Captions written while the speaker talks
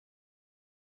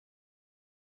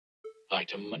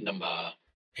Item number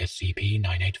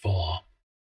SCP-984.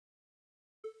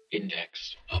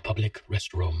 Index. A public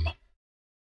restroom.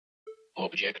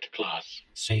 Object class.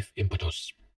 Safe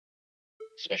impetus.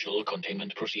 Special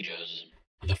containment procedures.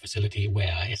 The facility where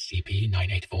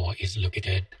SCP-984 is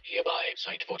located, Hereby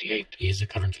Site 48, is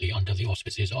currently under the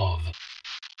auspices of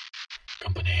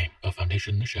Company, a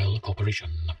Foundation Shell Corporation.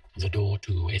 The door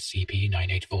to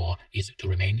SCP-984 is to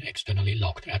remain externally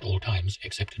locked at all times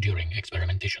except during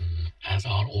experimentation, as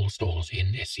are all stalls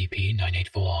in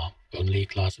SCP-984. Only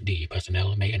Class D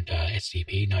personnel may enter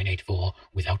SCP-984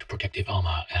 without protective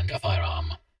armor and a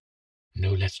firearm.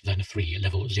 No less than 3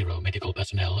 Level 0 medical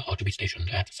personnel are to be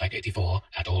stationed at Site 84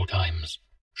 at all times.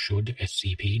 Should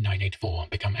SCP-984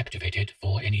 become activated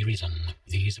for any reason,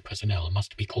 these personnel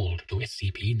must be called to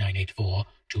SCP-984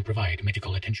 to provide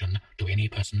medical attention to any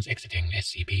persons exiting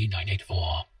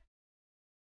SCP-984.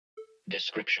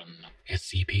 Description.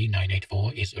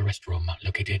 SCP-984 is a restroom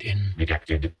located in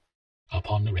Redacted.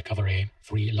 Upon recovery,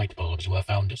 3 light bulbs were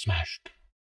found smashed.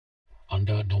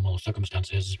 Under normal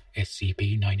circumstances,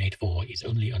 SCP-984 is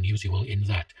only unusual in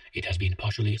that it has been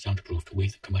partially soundproofed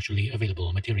with commercially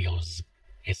available materials.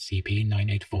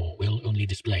 SCP-984 will only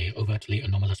display overtly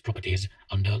anomalous properties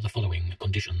under the following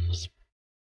conditions.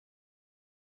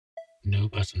 No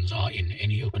persons are in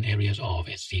any open areas of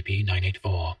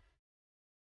SCP-984.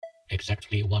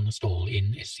 Exactly 1 stall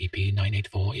in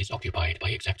SCP-984 is occupied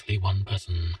by exactly 1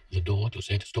 person. The door to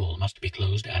said stall must be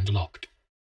closed and locked.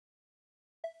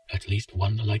 At least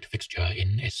 1 light fixture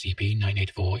in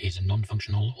SCP-984 is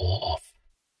non-functional or off.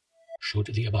 Should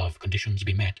the above conditions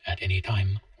be met at any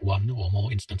time, 1 or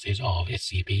more instances of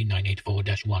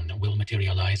SCP-984-1 will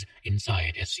materialize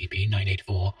inside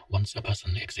SCP-984 once a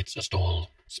person exits a stall.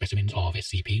 Specimens of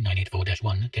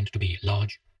SCP-984-1 tend to be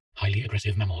large, highly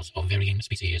aggressive mammals of varying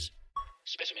species.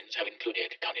 Specimens have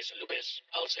included Canis lupus,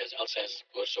 Alces,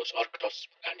 Ursus arctos,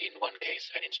 and in one case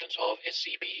an instance of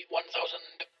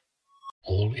SCP-1000.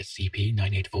 All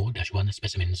SCP-984-1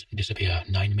 specimens disappear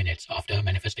 9 minutes after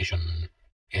manifestation.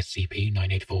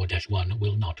 SCP-984-1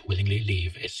 will not willingly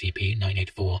leave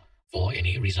SCP-984 for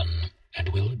any reason, and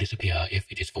will disappear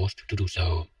if it is forced to do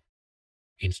so.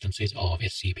 Instances of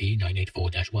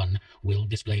SCP-984-1 will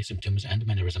display symptoms and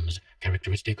mannerisms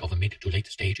characteristic of a mid to late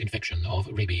stage infection of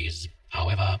rabies.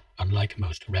 However, unlike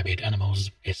most rabid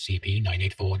animals,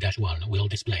 SCP-984-1 will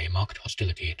display marked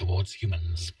hostility towards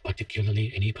humans,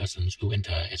 particularly any persons who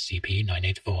enter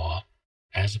SCP-984.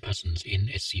 As persons in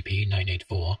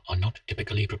SCP-984 are not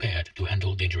typically prepared to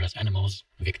handle dangerous animals,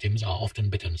 victims are often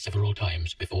bitten several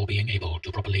times before being able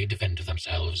to properly defend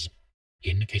themselves.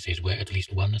 In cases where at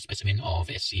least 1 specimen of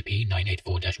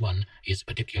SCP-984-1 is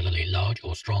particularly large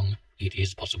or strong, it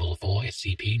is possible for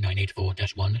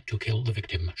SCP-984-1 to kill the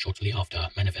victim shortly after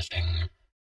manifesting.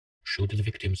 Should the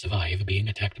victim survive being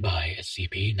attacked by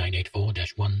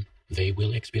SCP-984-1, they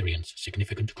will experience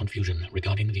significant confusion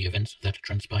regarding the events that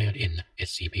transpired in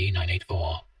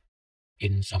SCP-984.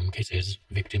 In some cases,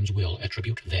 victims will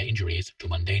attribute their injuries to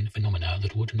mundane phenomena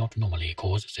that would not normally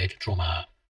cause said trauma.